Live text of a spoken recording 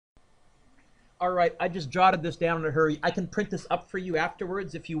All right, I just jotted this down in a hurry. I can print this up for you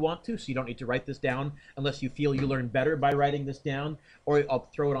afterwards if you want to, so you don't need to write this down unless you feel you learn better by writing this down, or I'll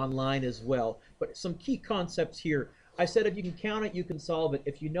throw it online as well. But some key concepts here. I said if you can count it, you can solve it.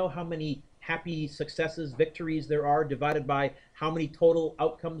 If you know how many happy successes, victories there are divided by how many total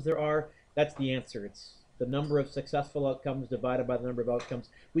outcomes there are, that's the answer. It's the number of successful outcomes divided by the number of outcomes.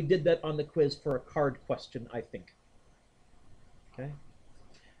 We did that on the quiz for a card question, I think. Okay.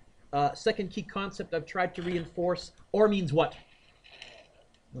 Second key concept I've tried to reinforce, or means what?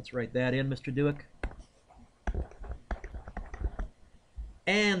 Let's write that in, Mr. Dueck.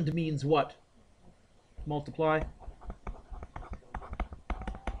 And means what? Multiply.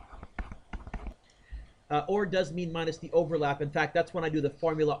 Or does mean minus the overlap. In fact, that's when I do the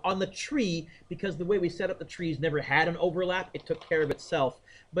formula on the tree, because the way we set up the trees never had an overlap. It took care of itself.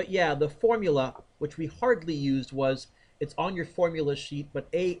 But yeah, the formula, which we hardly used, was, it's on your formula sheet, but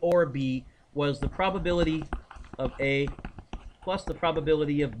A or B was the probability of A plus the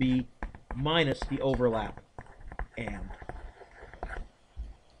probability of B minus the overlap. And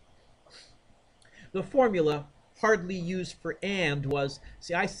the formula hardly used for and was,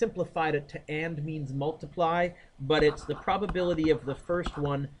 see, I simplified it to and means multiply, but it's the probability of the first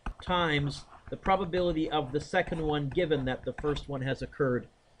one times the probability of the second one given that the first one has occurred.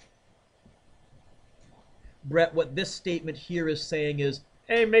 Brett, what this statement here is saying is,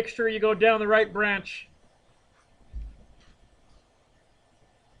 hey, make sure you go down the right branch.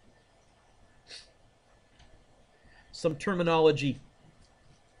 Some terminology.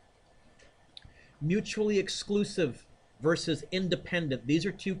 Mutually exclusive versus independent. These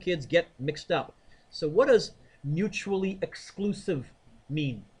are two kids get mixed up. So what does mutually exclusive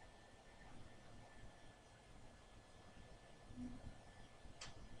mean?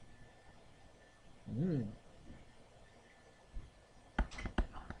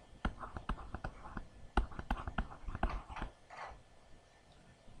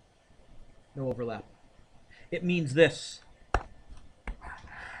 No overlap. It means this.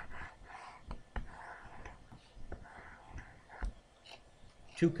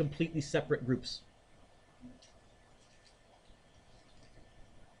 Two completely separate groups.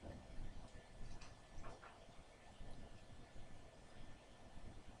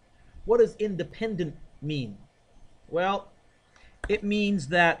 What does independent mean? Well, it means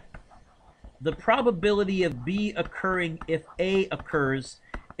that the probability of B occurring if A occurs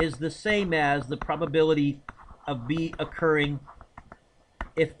is the same as the probability of B occurring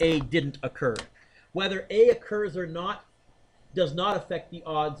if A didn't occur. Whether A occurs or not does not affect the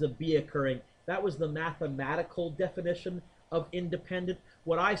odds of B occurring. That was the mathematical definition of independent.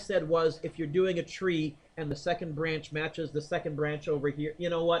 What I said was, if you're doing a tree and the second branch matches the second branch over here, you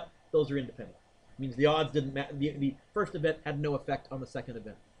know what? Those are independent. It means the odds didn't matter. The first event had no effect on the second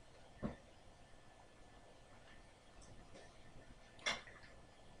event.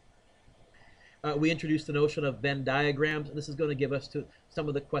 We introduced the notion of Venn diagrams, and this is going to give us to some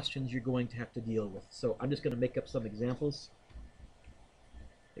of the questions you're going to have to deal with. So I'm just going to make up some examples.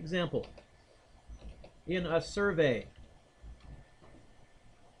 Example. In a survey,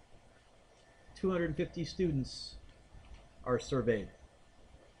 250 students are surveyed.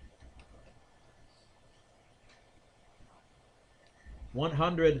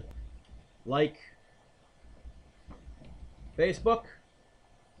 "100 like Facebook,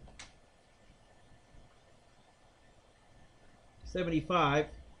 75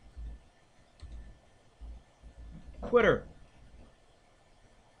 Twitter,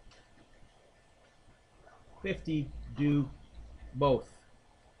 50 do both."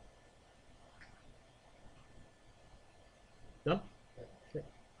 Done? Okay.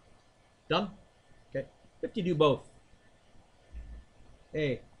 Done? Okay. 50 do both.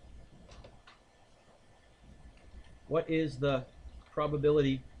 A. What is the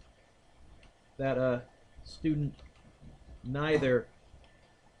probability that a student neither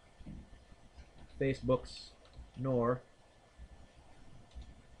Facebook's nor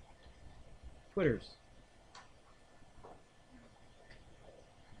Twitter's?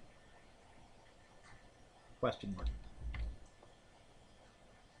 Question mark.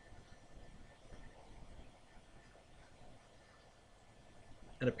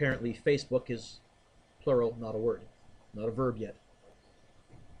 And apparently Facebook is plural, not a word, not a verb yet.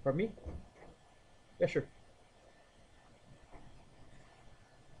 Pardon me? Yeah, sure.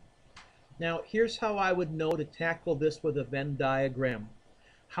 Now, here's how I would know to tackle this with a Venn diagram.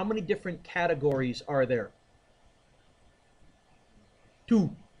 How many different categories are there?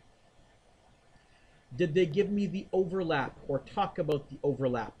 2. Did they give me the overlap or talk about the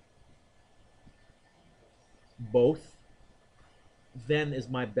overlap? Both. then is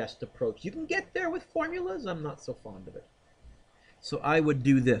my best approach. You can get there with formulas. I'm not so fond of it. So I would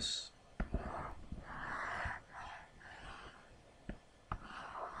do this.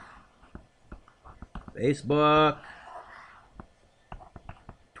 Facebook,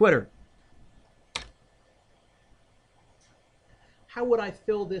 Twitter. How would I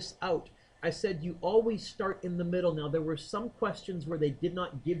fill this out? I said you always start in the middle. Now, there were some questions where they did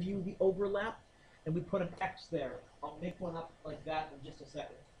not give you the overlap, and we put an X there. I'll make one up like that in just a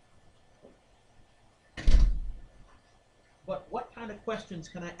second. But what kind of questions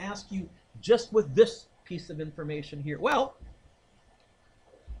can I ask you just with this piece of information here? Well,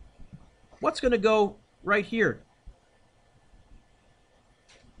 what's going to go right here?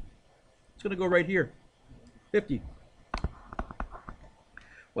 It's going to go right here. 50.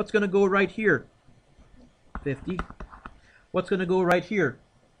 What's going to go right here? 50. What's going to go right here?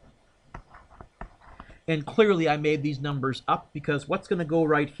 And clearly I made these numbers up because what's going to go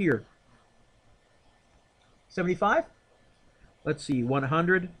right here? 75? Let's see,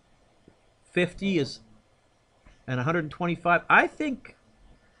 100, 50 is, and 125. I think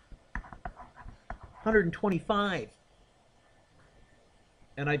 125.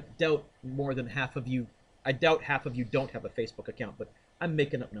 And I doubt more than half of you, I doubt half of you don't have a Facebook account, but I'm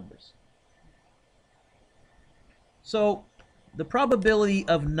making up numbers. So the probability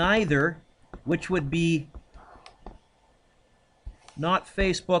of neither, which would be not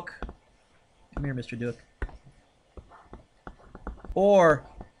Facebook, come here, Mr. Dueck, or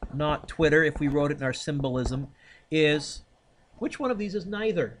not Twitter, if we wrote it in our symbolism, is, which one of these is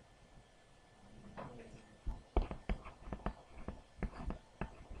neither?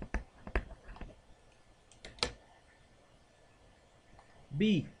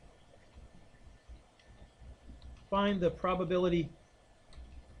 B. Find the probability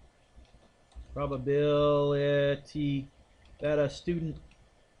that a student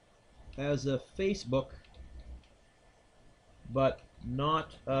has a Facebook but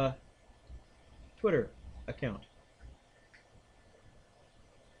not a Twitter account.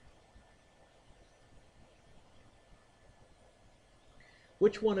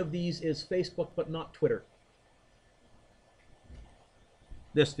 Which one of these is Facebook but not Twitter?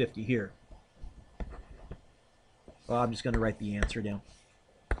 This 50 here. Well, I'm just going to write the answer down.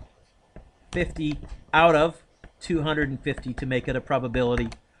 50 out of 250 to make it a probability,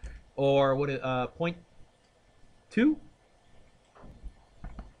 or what? 0.2.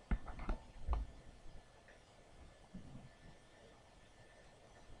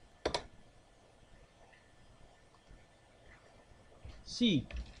 C.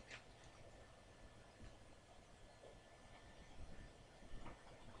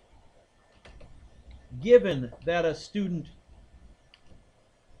 Given that a student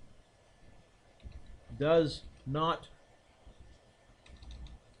does not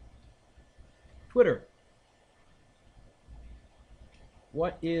Twitter,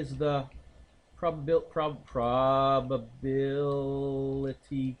 what is the probability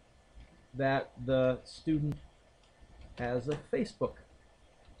that the student has a Facebook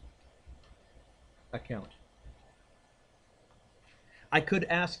account? I could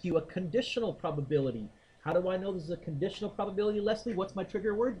ask you a conditional probability. How do I know this is a conditional probability, Leslie? What's my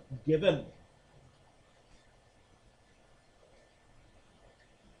trigger word? Given.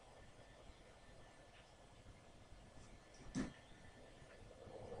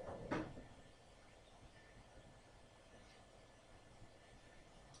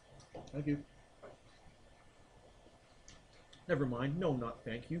 Thank you. Never mind. No, not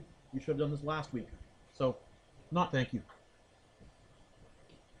thank you. You should have done this last week. So, not thank you.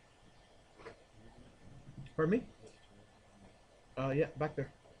 Pardon me? Yeah, back there.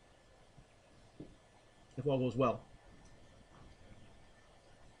 If all goes well.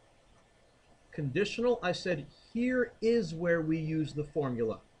 Conditional, I said, here is where we use the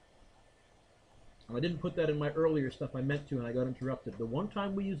formula. And I didn't put that in my earlier stuff. I meant to, and I got interrupted. The one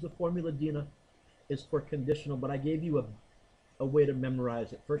time we use the formula, Dina, is for conditional, but I gave you a way to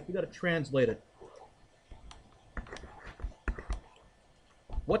memorize it. First, we got to translate it.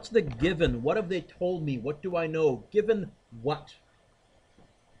 What's the given? What have they told me? What do I know? Given what?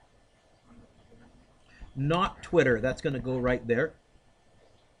 Not Twitter. That's going to go right there.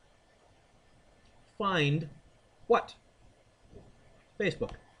 Find what?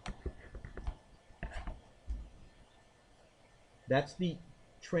 Facebook. That's the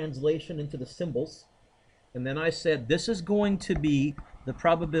translation into the symbols. And then I said this is going to be the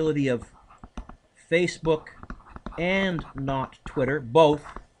probability of Facebook and not Twitter, both,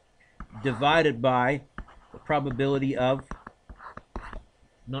 divided by the probability of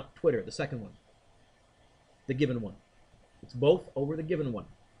not Twitter, the second one, the given one. It's both over the given one.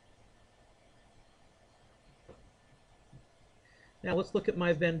 Now let's look at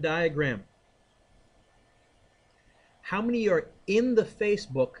my Venn diagram. How many are in the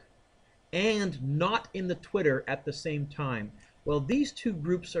Facebook and not in the Twitter at the same time? Well, these two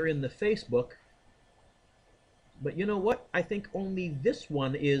groups are in the Facebook, but you know what? I think only this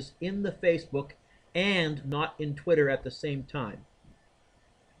one is in the Facebook and not in Twitter at the same time.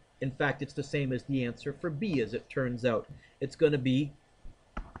 In fact, it's the same as the answer for B, as it turns out. It's going to be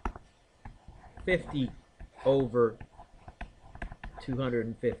 50 over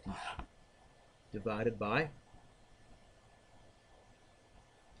 250 divided by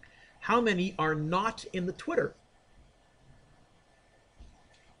how many are not in the Twitter?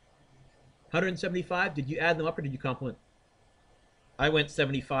 175. Did you add them up or did you complement? I went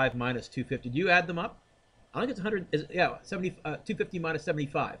 75 minus 250. Did you add them up? I think it's 100. Yeah, 250 minus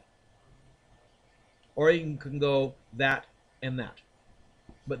 75. Or you can go that and that.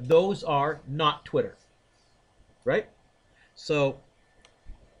 But those are not Twitter, right? So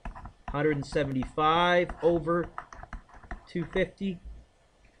 175 over 250.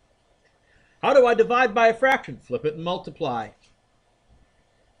 How do I divide by a fraction? Flip it and multiply.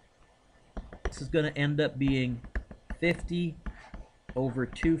 This is going to end up being 50 over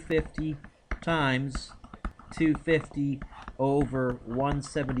 250 times 250 over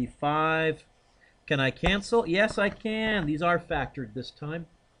 175. Can I cancel? Yes, I can. These are factored this time.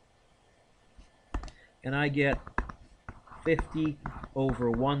 And I get 50 over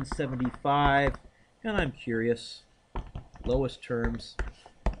 175. And I'm curious. Lowest terms.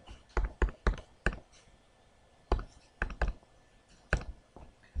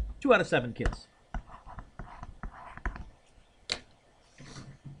 Two out of 7 kids.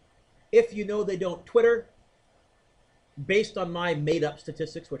 If you know they don't Twitter, based on my made-up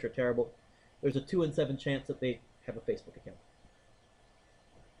statistics, which are terrible, there's a 2 in 7 chance that they have a Facebook account.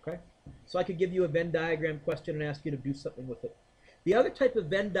 Okay? So I could give you a Venn diagram question and ask you to do something with it. The other type of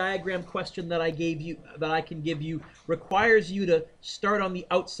Venn diagram question that I can give you requires you to start on the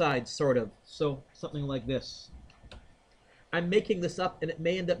outside, sort of. So something like this. I'm making this up, and it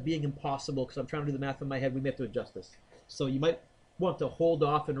may end up being impossible because I'm trying to do the math in my head. We may have to adjust this. So you might want to hold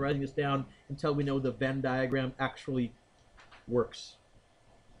off in writing this down until we know the Venn diagram actually works.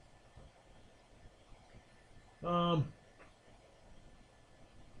 Oh,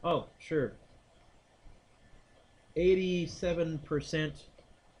 sure. 87%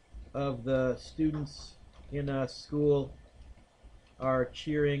 of the students in a school are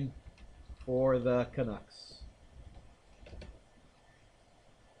cheering for the Canucks.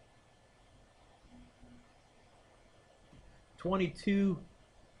 22%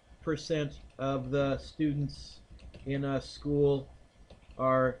 of the students in a school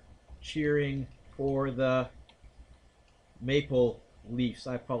are cheering for the Maple Leafs.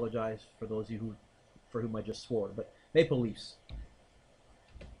 I apologize for those of you for whom I just swore, but Maple Leafs.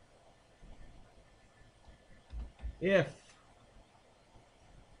 If,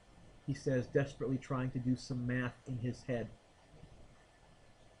 he says, desperately trying to do some math in his head.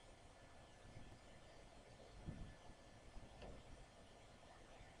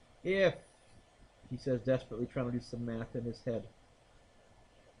 If, he says, desperately trying to do some math in his head.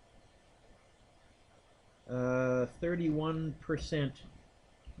 31%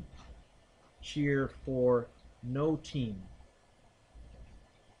 cheer for no team.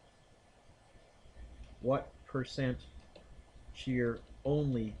 What percent cheer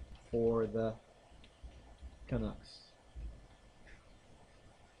only for the Canucks?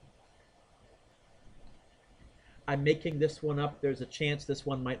 I'm making this one up. There's a chance this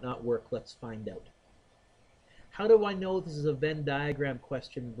one might not work. Let's find out. How do I know this is a Venn diagram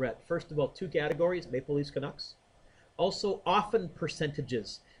question, Brett? First of all, 2 categories, Maple Leafs, Canucks. Also, often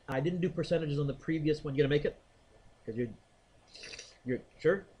percentages. I didn't do percentages on the previous one. You gonna make it? Because you're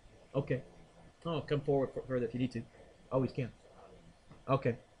sure? Okay. Oh, come forward further if you need to. Always can.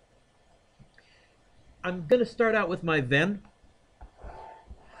 Okay. I'm gonna start out with my Venn.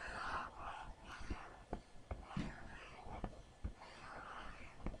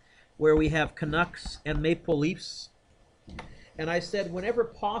 Where we have Canucks and Maple Leafs. And I said whenever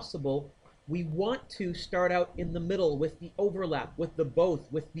possible, we want to start out in the middle with the overlap, with the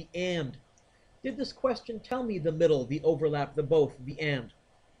both, with the and. Did this question tell me the middle, the overlap, the both, the and?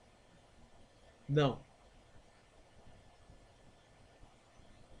 No.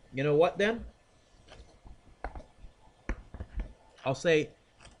 You know what then? I'll say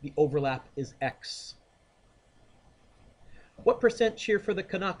the overlap is X. What percent cheer for the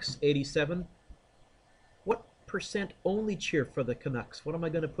Canucks? 87. What percent only cheer for the Canucks? What am I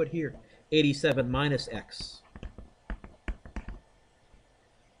going to put here? 87 minus X.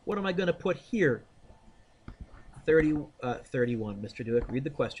 What am I going to put here? 31, Mr. Dueck, read the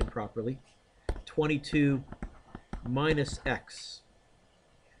question properly. 22 minus x.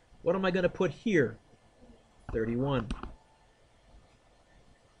 What am I going to put here? 31.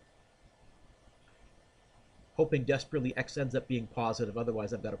 Hoping desperately x ends up being positive,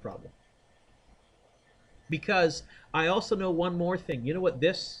 otherwise I've got a problem. Because I also know one more thing. You know what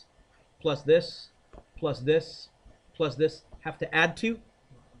this, plus this, plus this, plus this have to add to?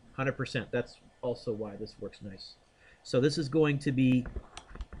 100%. That's also why this works nice. So this is going to be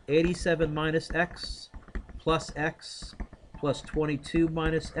 87 minus x plus 22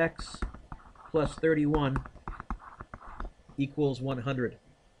 minus x plus 31 equals 100.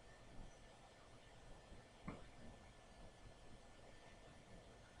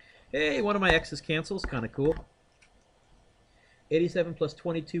 Hey, one of my x's cancels. Kind of cool. 87 plus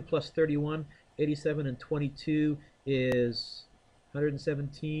 22 plus 31. 87 and 22 is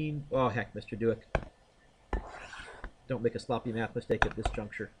 117. Oh, heck, Mr. Dueck. Don't make a sloppy math mistake at this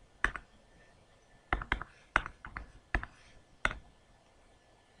juncture.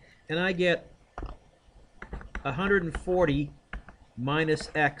 And I get 140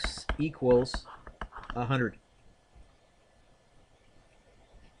 minus x equals 100.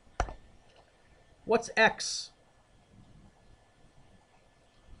 What's x?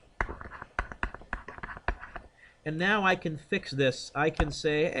 And now I can fix this. I can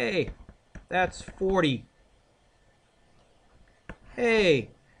say, hey, that's 40.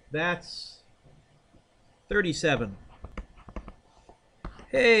 Hey, that's 37.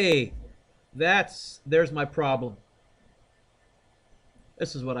 Hey, there's my problem.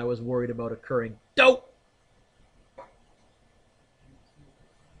 This is what I was worried about occurring. Dope!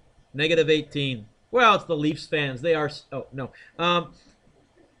 Negative 18. Well, it's the Leafs fans. They are... Oh, no.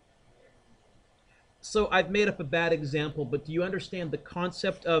 So I've made up a bad example, but do you understand the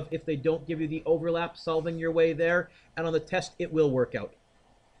concept of if they don't give you the overlap, solving your way there? And on the test, it will work out.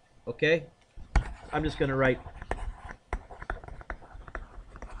 Okay? I'm just going to write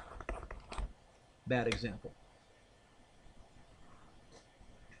bad example.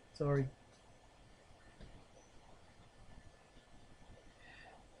 Sorry.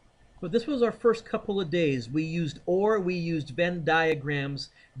 But this was our first couple of days. We used OR, we used Venn diagrams,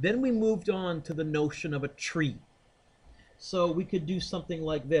 then we moved on to the notion of a tree. So we could do something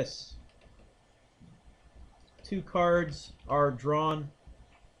like this. Two cards are drawn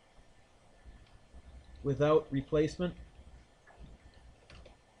without replacement.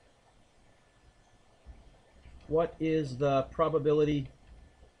 What is the probability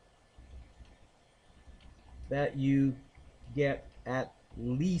that you get at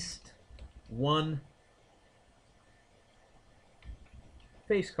least one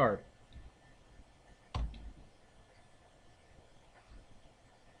face card?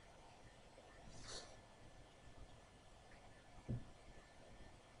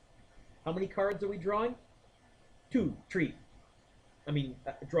 How many cards are we drawing? Two. Tree. I mean,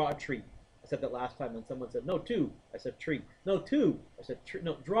 draw a tree. I said that last time and someone said, no, two. I said tree. No, two. I said,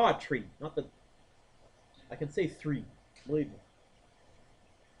 no, draw a tree. Not the... I can say three. Believe me.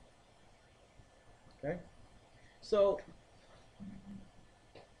 Okay? So,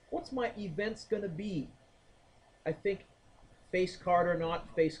 what's my events going to be? I think face card or not,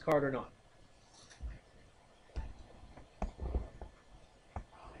 face card or not.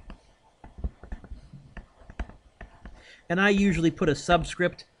 And I usually put a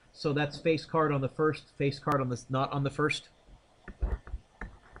subscript, so that's face card on the first, face card on the not on the first.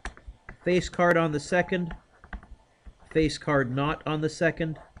 Face card on the second. Face card not on the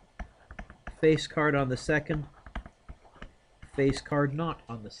second. Face card on the second. Face card not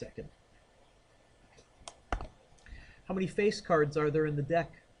on the second. How many face cards are there in the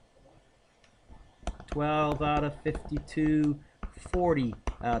deck? 12 out of 52, 40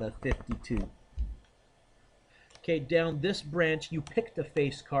 out of 52. Okay, down this branch, you picked a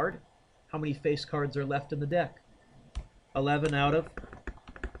face card. How many face cards are left in the deck? 11 out of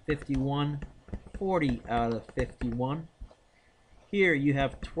 51, 40 out of 51. Here you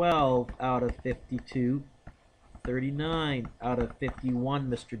have 12 out of 52, 39 out of 51,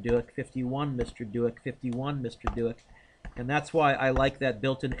 Mr. Dueck, 51, Mr. Dueck, 51, Mr. Dueck. And that's why I like that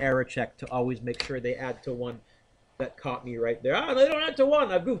built-in error check to always make sure they add to one. That caught me right there. Ah, they don't add to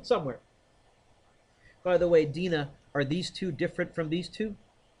one. I've goofed somewhere. By the way, Dina, are these two different from these two?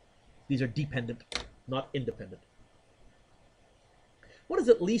 These are dependent, not independent. What does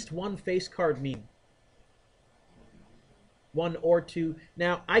at least one face card mean? One or two.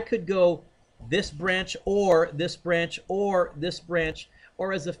 Now, I could go this branch or this branch or this branch,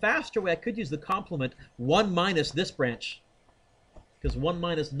 or as a faster way, I could use the complement, one minus this branch. because 1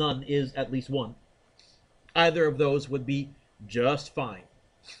 minus none is at least 1. Either of those would be just fine.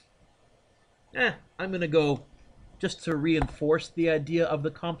 I'm going to go just to reinforce the idea of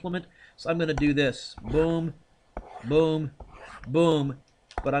the complement. So I'm going to do this. Boom, boom, boom.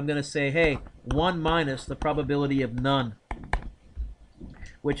 But I'm going to say, hey, 1 minus the probability of none,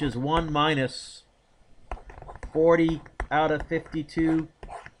 which is 1 minus 40 out of 52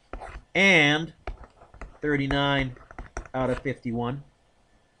 and 39 out of 51.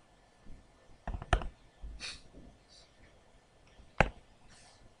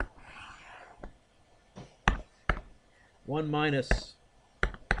 One minus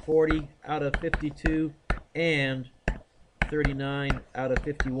 40 out of 52 and 39 out of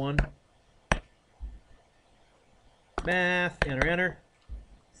 51. Math, enter, enter.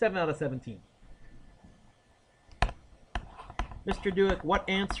 7 out of 17. Mr. Dueck, what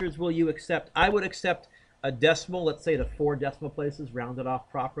answers will you accept? I would accept a decimal, let's say to 4 decimal places, rounded off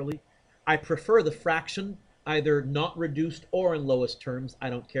properly. I prefer the fraction, either not reduced or in lowest terms. I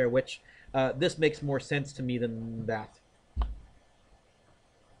don't care which. This makes more sense to me than that.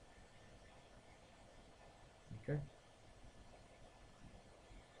 Okay.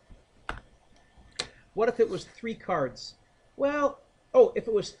 What if it was 3 cards? Well, if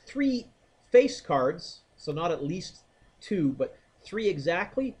it was 3 face cards, so not at least 2, but 3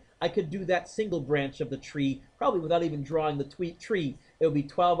 exactly, I could do that single branch of the tree, probably without even drawing the tree. It would be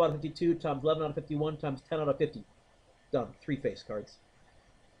 12 out of 52 times 11 out of 51 times 10 out of 50. Done. 3 face cards.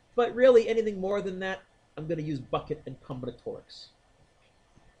 But really, anything more than that, I'm going to use bucket and combinatorics.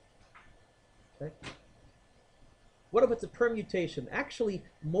 Okay. What if it's a permutation? Actually,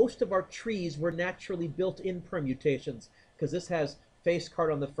 most of our trees were naturally built-in permutations, because this has face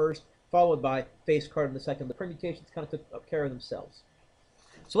card on the first, followed by face card on the second. The permutations kind of took care of themselves.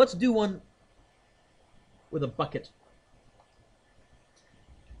 So let's do one with a bucket.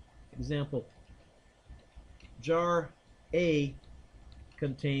 Example. Jar A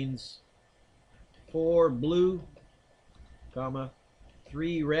contains 4 blue,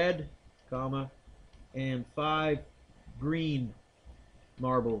 3 red, and 5 green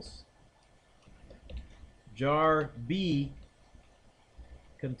marbles. Jar B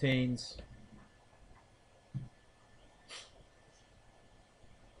contains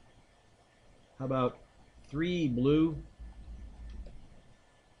how about 3 blue,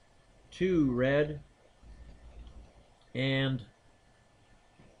 2 red, and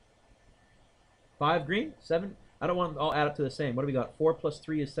 5 green? 7? I don't want them all add up to the same. What do we got? 4 plus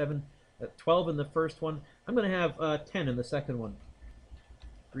 3 is 7. 12 in the first one. I'm going to have 10 in the second one.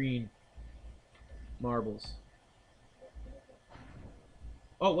 Green marbles.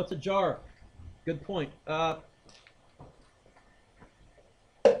 Oh, what's a jar? Good point. Yeah.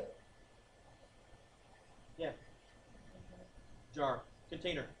 Jar.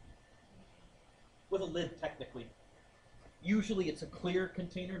 Container. With a lid, technically. Usually it's a clear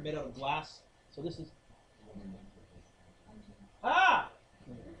container made out of glass. So this is... Ah!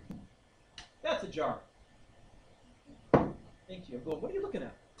 That's a jar. Thank you. I'm going, what are you looking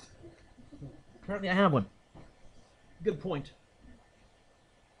at? Apparently I have one. Good point.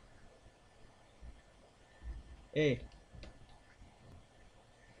 A.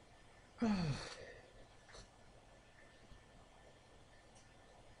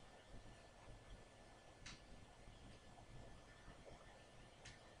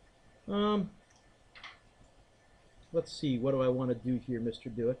 Let's see. What do I want to do here, Mr.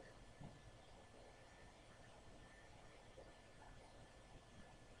 Dueck?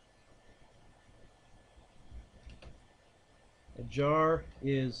 A jar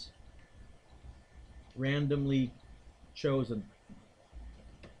is randomly chosen.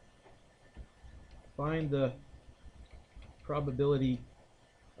 Find the probability.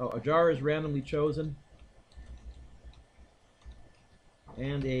 Oh, a jar is randomly chosen,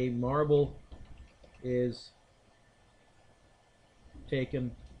 and a marble is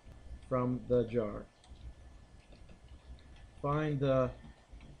taken from the jar. Find the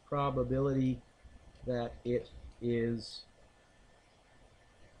probability that it is,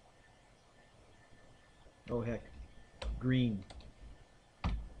 oh heck, green.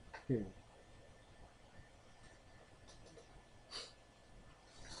 Here.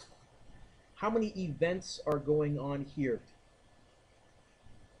 How many events are going on here?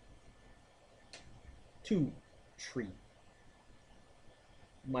 2 tree.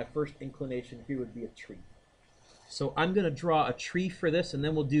 My first inclination here would be a tree. So I'm going to draw a tree for this, and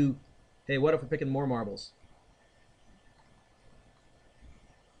then we'll do, hey, what if we're picking more marbles?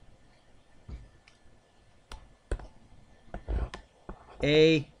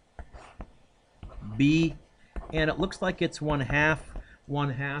 A, B, and it looks like it's 1/2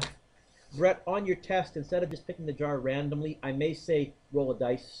 1/2. Brett, on your test, instead of just picking the jar randomly, I may say roll a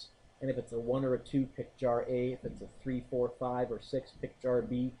dice. And if it's a 1 or a 2, pick jar A. If it's a 3, 4, 5, or 6, pick jar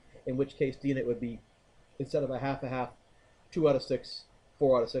B. In which case, Dean, it would be, instead of a half, 2 out of 6,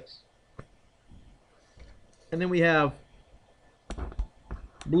 4 out of 6. And then we have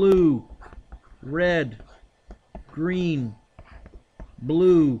blue, red, green,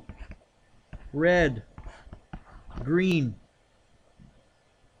 blue, red, green.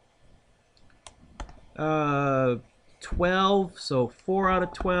 12, so 4 out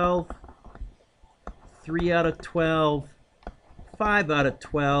of 12, 3 out of 12, 5 out of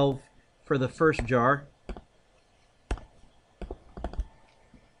 12 for the first jar.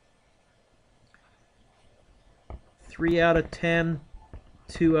 Three out of 10,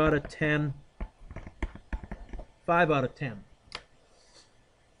 2 out of 10, 5 out of 10.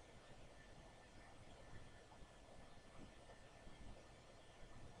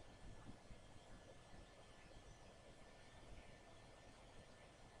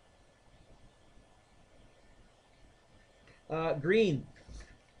 Green.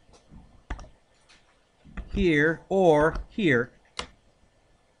 Here or here.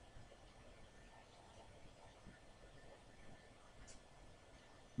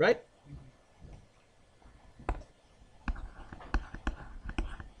 Right?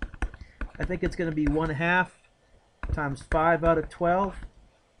 I think it's going to be 1/2 times 5 out of 12,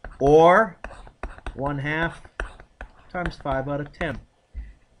 or 1/2 times 5 out of 10.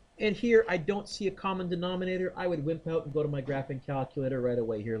 And here I don't see a common denominator. I would wimp out and go to my graphing calculator right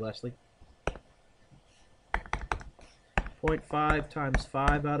away here, Leslie. 0.5 times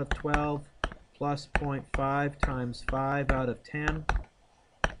 5 out of 12 plus 0.5 times 5 out of 10.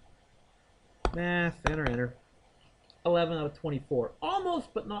 Math, enter. 11 out of 24.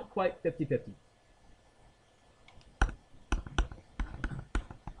 Almost, but not quite 50-50.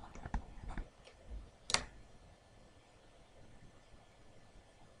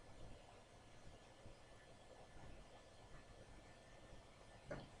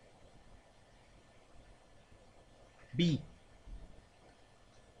 B.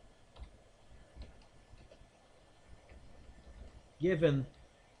 Given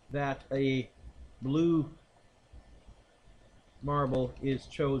that a blue marble is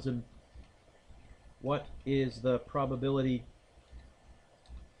chosen, what is the probability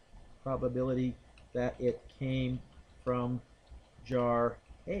that it came from jar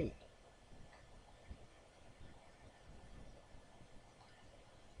A?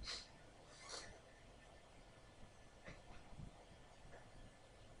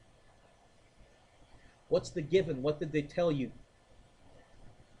 What's the given? What did they tell you?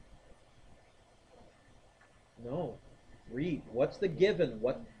 No. Read. What's the given?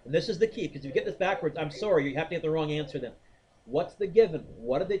 What? And this is the key, because if you get this backwards, I'm sorry, you have to get the wrong answer then. What's the given?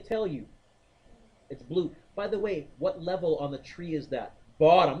 What did they tell you? It's blue. By the way, what level on the tree is that?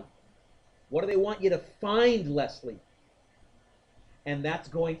 Bottom. What do they want you to find, Leslie? And that's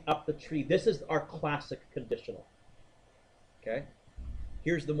going up the tree. This is our classic conditional. Okay?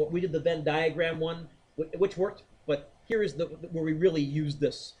 Here's the, we did the Venn diagram one, which worked, but here is the where we really used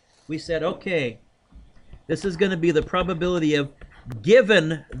this. We said, okay, this is going to be the probability of,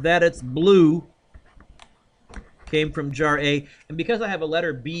 given that it's blue, came from jar A. And because I have a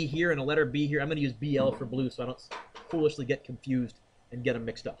letter B here and a letter B here, I'm going to use BL for blue so I don't foolishly get confused and get them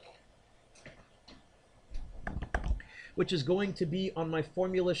mixed up. Which is going to be on my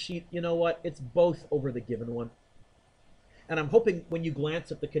formula sheet, you know what, it's both over the given one. And I'm hoping when you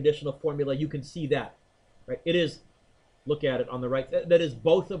glance at the conditional formula, you can see that. Right? It is, look at it on the right, that is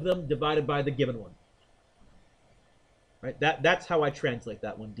both of them divided by the given one. Right? That's how I translate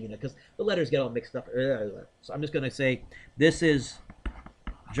that one, Dina, because the letters get all mixed up. So I'm just going to say this is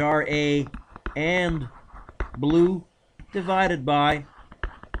jar A and blue divided by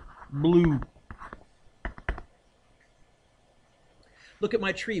blue. Look at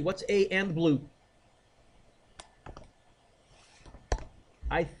my tree. What's A and blue?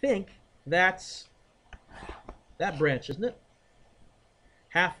 I think that's that branch, isn't it?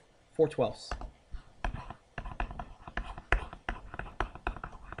 1/2, 4/12.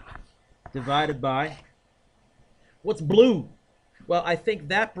 Divided by, what's blue? Well, I think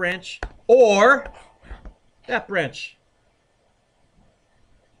that branch or that branch.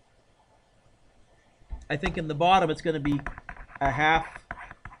 I think in the bottom it's going to be 1/2,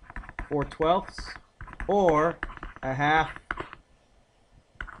 4/12 or 1/2,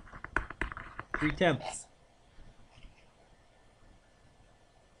 3/10.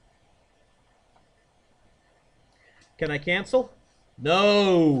 Can I cancel?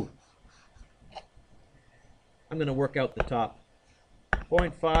 No. I'm going to work out the top.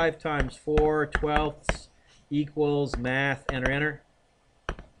 0.5 times 4/12 equals math, enter, enter.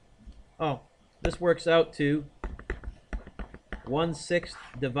 Oh, this works out to 1/6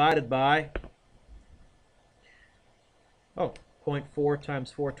 divided by, 0.4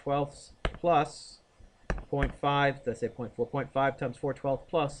 times 4/12 plus 0.5, did I say 0.4? 0.5 times 4/12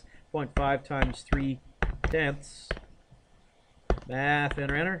 plus 0.5 times 3/10. Math,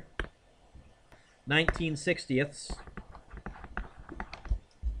 enter, enter. 19/60ths.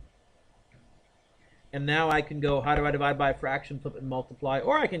 And now I can go, how do I divide by a fraction, flip it and multiply?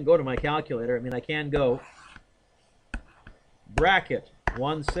 Or I can go to my calculator. I mean, I can go bracket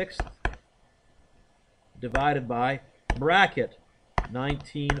 1/6 divided by bracket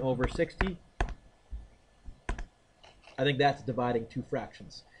 19 over 60. I think that's dividing two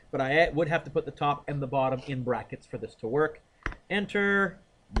fractions. But I would have to put the top and the bottom in brackets for this to work. Enter.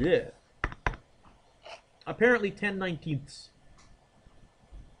 Yeah. Apparently 10/19.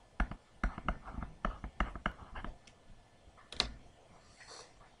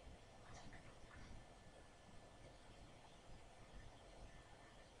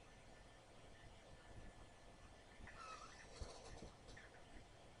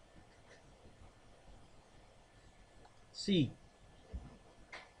 C.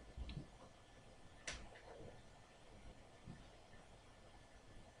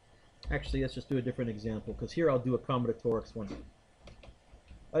 Actually, let's just do a different example, because here I'll do a combinatorics one.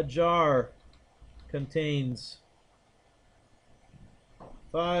 A jar contains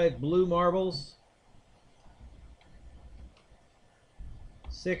 5 blue marbles,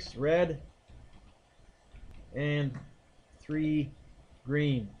 6 red, and 3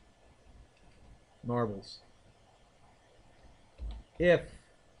 green marbles. If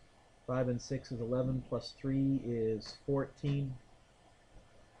 5 and 6 is 11 plus 3 is 14.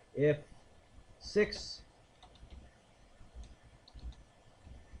 If 6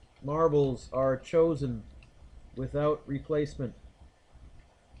 marbles are chosen without replacement,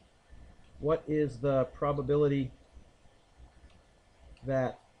 what is the probability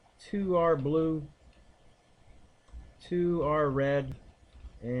that 2 are blue, 2 are red,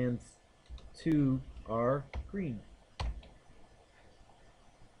 and 2 are green?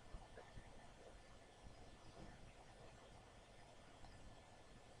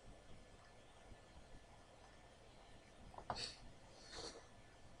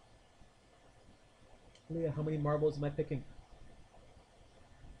 Leah, how many marbles am I picking?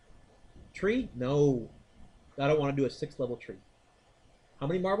 Tree? No. I don't want to do a 6-level tree. How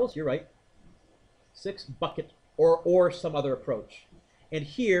many marbles? You're right. 6 bucket or some other approach. And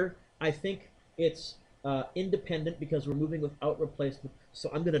here, I think it's independent because we're moving without replacement. So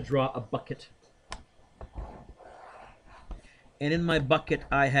I'm going to draw a bucket. And in my bucket,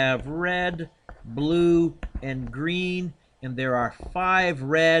 I have red, blue, and green. And there are 5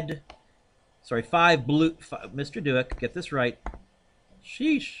 blue, Mr. Dueck, get this right.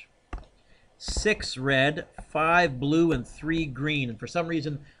 Sheesh. 6 red, 5 blue, and 3 green. And for some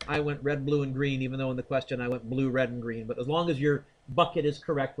reason, I went red, blue, and green, even though in the question I went blue, red, and green. But as long as your bucket is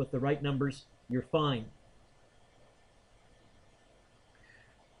correct with the right numbers, you're fine.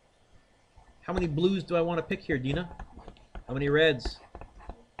 How many blues do I want to pick here, Dina? How many reds?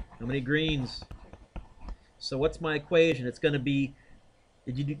 How many greens? So what's my equation? It's going to be,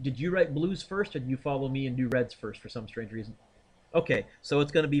 did you write blues first, or did you follow me and do reds first for some strange reason? Okay, so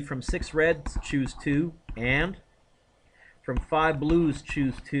it's going to be from 6 reds, choose 2, and from 5 blues,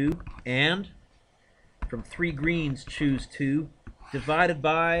 choose 2, and from 3 greens, choose 2, divided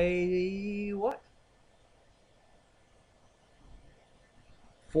by what?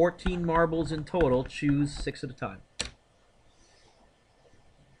 14 marbles in total, choose 6 at a time.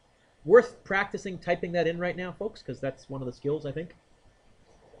 Worth practicing typing that in right now, folks, because that's one of the skills, I think.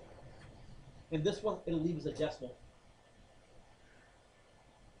 In this one, it'll leave as a decimal.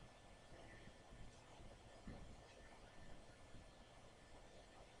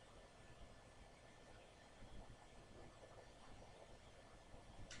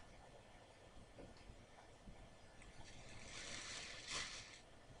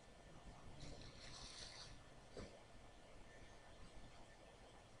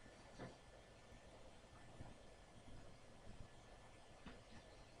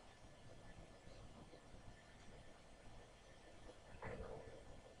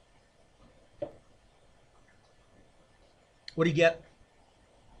 What do you get?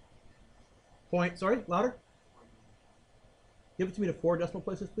 Point, sorry, louder. Give it to me to 4 decimal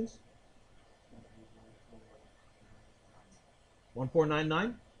places, please.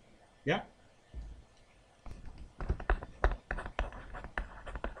 1499? Yeah.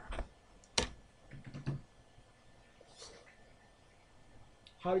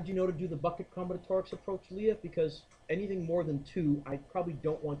 How did you know to do the bucket combinatorics approach, Leah? Because anything more than 2, I probably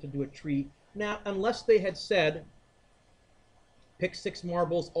don't want to do a tree. Now, unless they had said, pick 6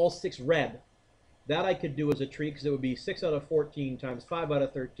 marbles, all 6 red. That I could do as a tree, because it would be 6 out of 14 times 5 out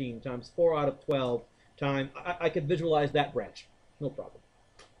of 13 times 4 out of 12 times. I could visualize that branch. No problem.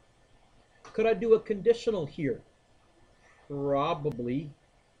 Could I do a conditional here? Probably.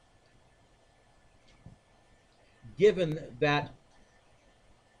 Given that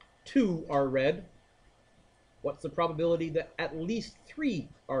 2 are red, what's the probability that at least 3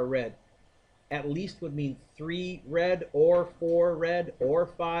 are red? At least would mean 3 red, or 4 red, or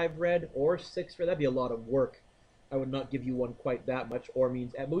 5 red, or 6 red. That'd be a lot of work. I would not give you one quite that much. Or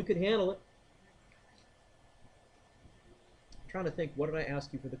means, but we could handle it. I'm trying to think, what did I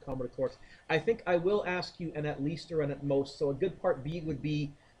ask you for the combinatorics? I think I will ask you an at least or an at most. So a good part B would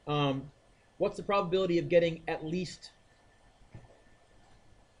be, what's the probability of getting at least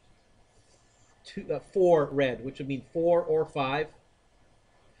 4 red, which would mean 4 or 5.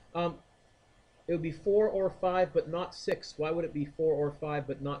 It would be 4 or 5, but not 6. Why would it be 4 or 5,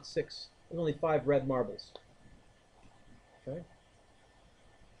 but not 6? There's only 5 red marbles. Okay.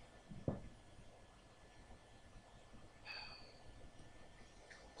 I'm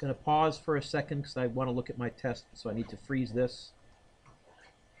going to pause for a second because I want to look at my test, so I need to freeze this.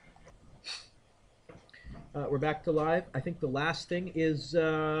 We're back to live. I think the last thing is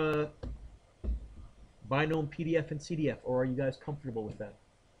binom PDF and CDF, or are you guys comfortable with that?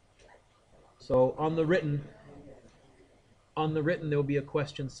 So on the written there will be a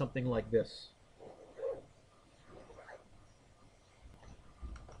question something like this.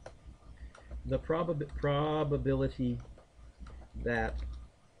 The probability that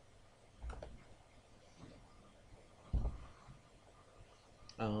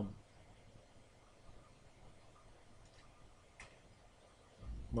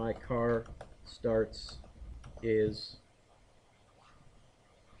my car starts is,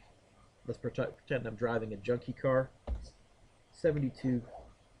 let's pretend I'm driving a junky car, 72%.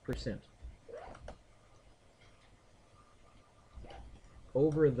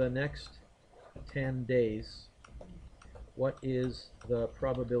 Over the next 10 days, what is the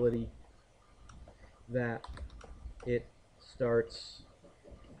probability that it starts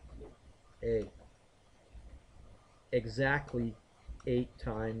exactly 8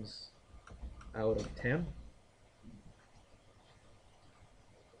 times out of 10?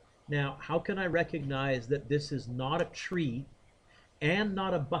 Now, how can I recognize that this is not a tree and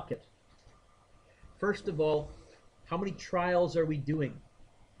not a bucket? First of all, how many trials are we doing?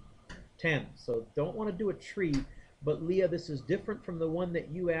 10. So don't want to do a tree, but Leah, this is different from the one that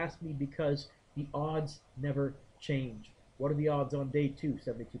you asked me because the odds never change. What are the odds on day 2?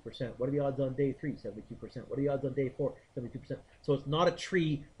 72%. What are the odds on day 3? 72%. What are the odds on day 4? 72%. So it's not a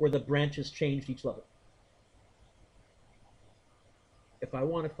tree where the branches changed each level. If I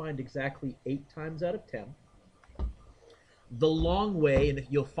want to find exactly 8 times out of 10, the long way, and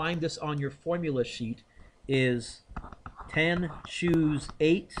you'll find this on your formula sheet, is 10 choose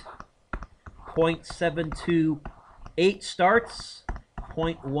 8, 0.72, 8 starts,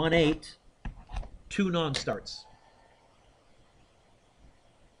 0.18, 2 non-starts.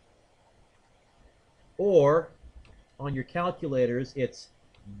 Or, on your calculators, it's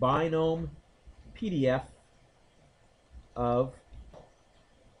binom PDF of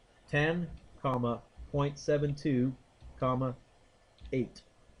 10, 0.72, 8.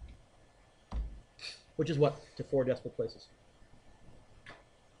 Which is what to 4 decimal places?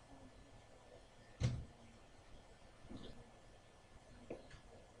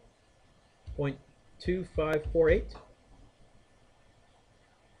 .2548.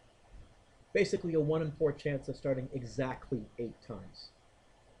 Basically a 1 in 4 chance of starting exactly 8 times.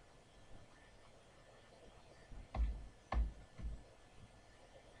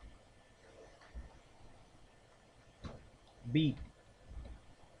 B,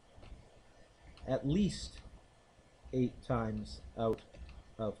 at least 8 times out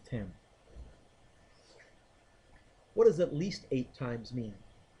of 10. What does at least 8 times mean?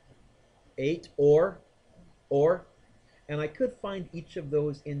 8 or, and I could find each of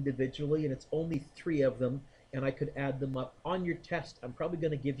those individually, and it's only 3 of them, and I could add them up. On your test, I'm probably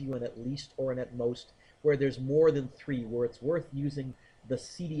going to give you an at least or an at most, where there's more than 3, where it's worth using the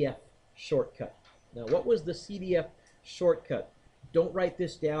CDF shortcut. Now, what was the CDF shortcut? Don't write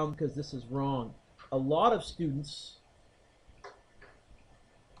this down because this is wrong. A lot of students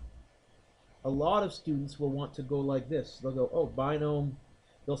will want to go like this. They'll go, oh, binom.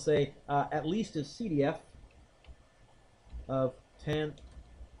 They'll say at least is CDF of 10,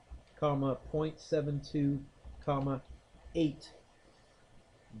 0.72, 8.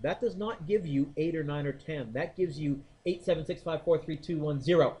 That does not give you 8 or 9 or 10. That gives you 8, 7, 6, 5, 4, 3, 2, 1,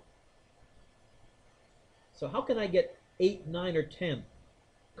 0. So how can I get 8, 9, or 10?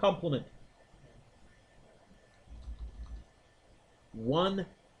 Complement. 1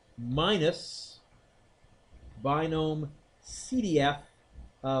 minus binom CDF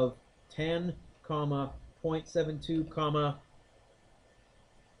of 10, 0.72,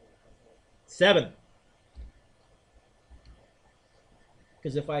 7.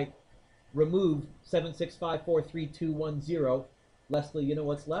 Because if I remove 7, 6, 5, 4, 3, 2, 1, 0, Leslie, you know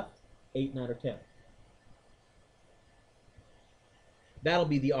what's left? 8, 9, or 10. That'll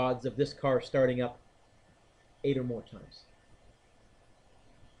be the odds of this car starting up 8 or more times.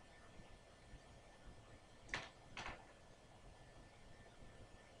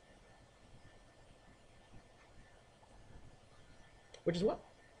 Which is what?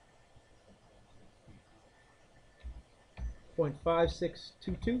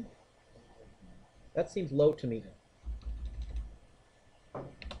 0.5622. That seems low to me.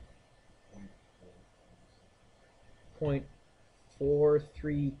 Point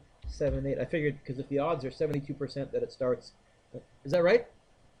 4378. I figured because if the odds are 72% that it starts, is that right?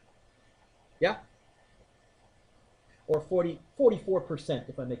 Yeah. Or 44%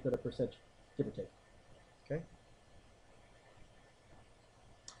 if I make that a percentage, give or take. Okay.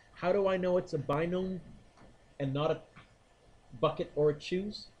 How do I know it's a binom and not a bucket or a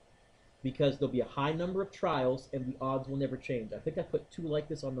choose? Because there'll be a high number of trials and the odds will never change. I think I put 2 like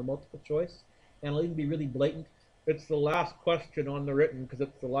this on the multiple choice, and I'll even be really blatant. It's the last question on the written because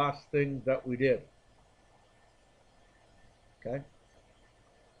it's the last thing that we did. Okay?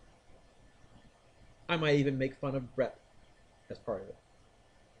 I might even make fun of Brett as part of it.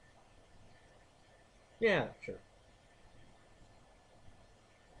 Yeah, sure.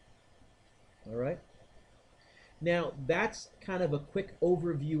 All right? Now, that's kind of a quick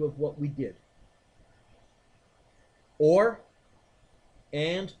overview of what we did. Or,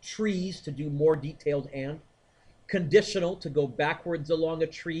 and trees to do more detailed and. Conditional to go backwards along a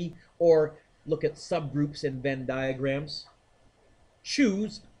tree or look at subgroups in Venn diagrams.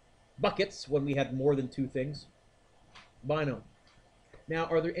 Choose buckets when we had more than 2 things. Binom. Now,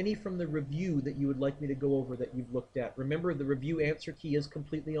 are there any from the review that you would like me to go over that you've looked at? Remember, the review answer key is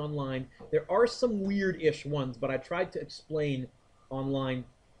completely online. There are some weird-ish ones, but I tried to explain online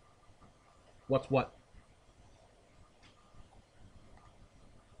what's what.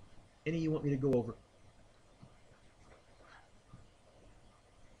 Any you want me to go over?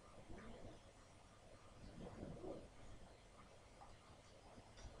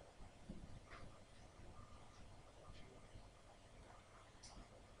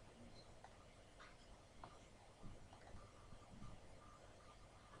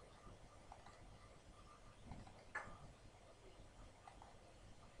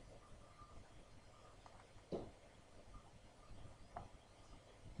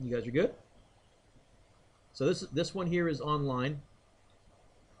 You guys are good? So this one here is online.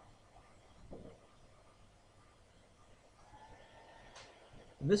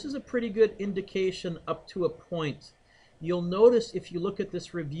 And this is a pretty good indication up to a point. You'll notice if you look at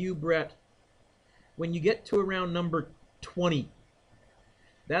this review, Brett, when you get to around number 20,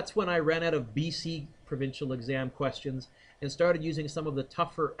 that's when I ran out of BC provincial exam questions and started using some of the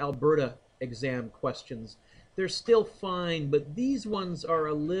tougher Alberta exam questions. They're still fine, but these ones are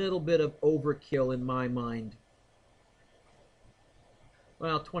a little bit of overkill in my mind.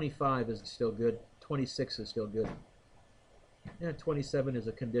 Well, 25 is still good. 26 is still good. Yeah, 27 is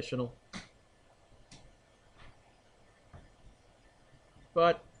a conditional.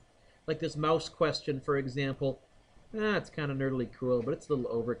 But, like this mouse question, for example, it's kind of nerdily cool, but it's a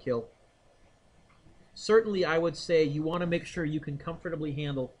little overkill. Certainly, I would say you want to make sure you can comfortably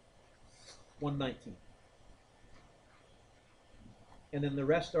handle 119. And then the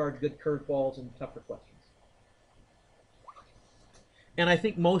rest are good curveballs and tougher questions. And I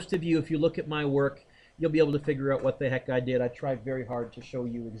think most of you, if you look at my work, you'll be able to figure out what the heck I did. I tried very hard to show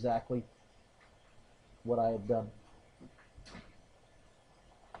you exactly what I had done.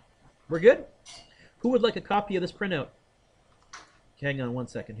 We're good? Who would like a copy of this printout? Hang on one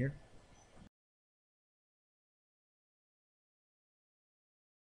second here.